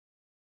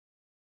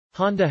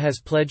Honda has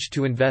pledged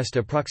to invest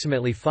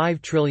approximately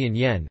 5 trillion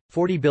yen,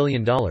 $40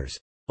 billion,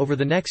 over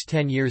the next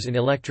 10 years in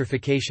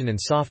electrification and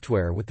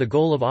software with the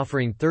goal of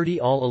offering 30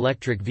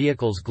 all-electric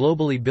vehicles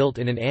globally built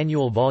in an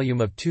annual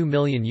volume of 2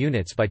 million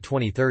units by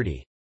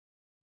 2030.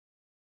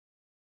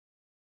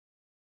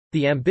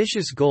 The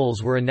ambitious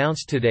goals were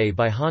announced today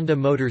by Honda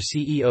Motor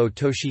CEO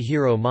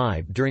Toshihiro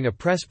Mibe during a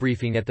press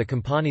briefing at the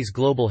company's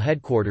global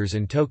headquarters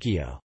in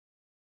Tokyo.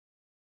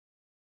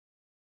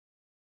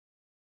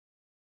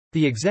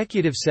 The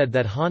executive said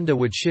that Honda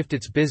would shift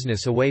its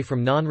business away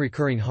from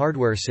non-recurring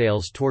hardware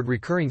sales toward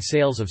recurring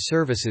sales of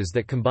services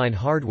that combine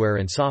hardware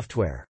and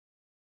software.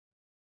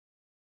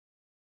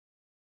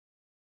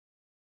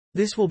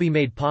 This will be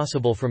made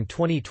possible from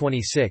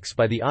 2026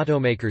 by the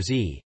automaker's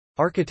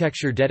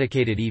architecture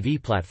dedicated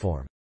EV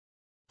platform.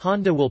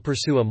 Honda will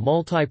pursue a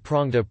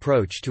multi-pronged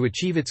approach to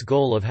achieve its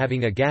goal of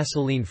having a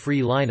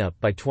gasoline-free lineup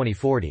by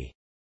 2040.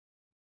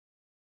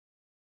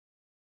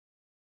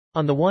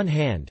 On the one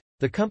hand,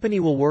 the company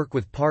will work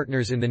with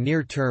partners in the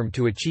near term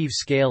to achieve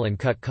scale and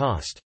cut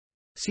cost.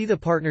 See the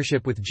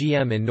partnership with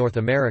GM in North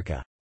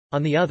America.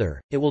 On the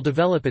other, it will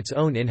develop its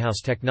own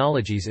in-house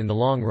technologies in the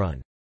long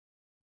run.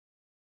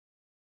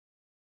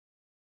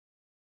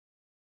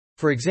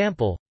 For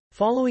example,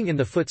 following in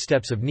the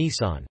footsteps of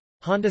Nissan,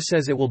 Honda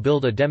says it will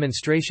build a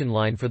demonstration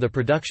line for the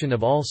production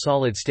of all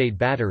solid-state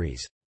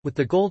batteries, with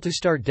the goal to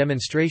start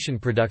demonstration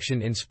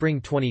production in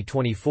spring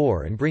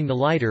 2024 and bring the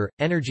lighter,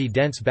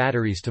 energy-dense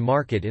batteries to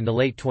market in the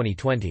late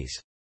 2020s.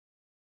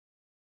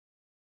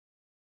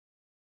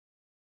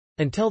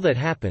 Until that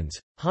happens,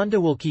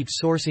 Honda will keep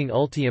sourcing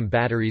Ultium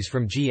batteries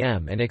from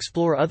GM and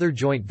explore other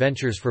joint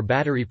ventures for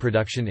battery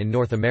production in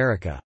North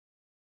America.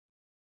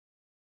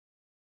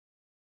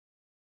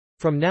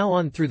 From now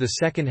on through the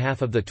second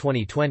half of the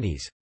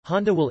 2020s,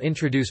 Honda will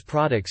introduce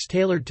products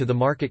tailored to the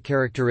market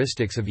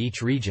characteristics of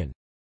each region.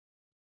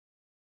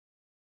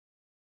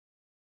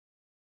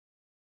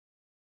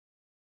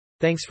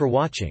 Thanks for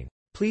watching.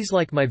 Please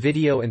like my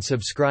video and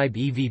subscribe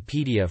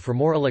EVPedia for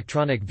more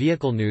electronic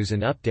vehicle news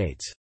and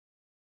updates.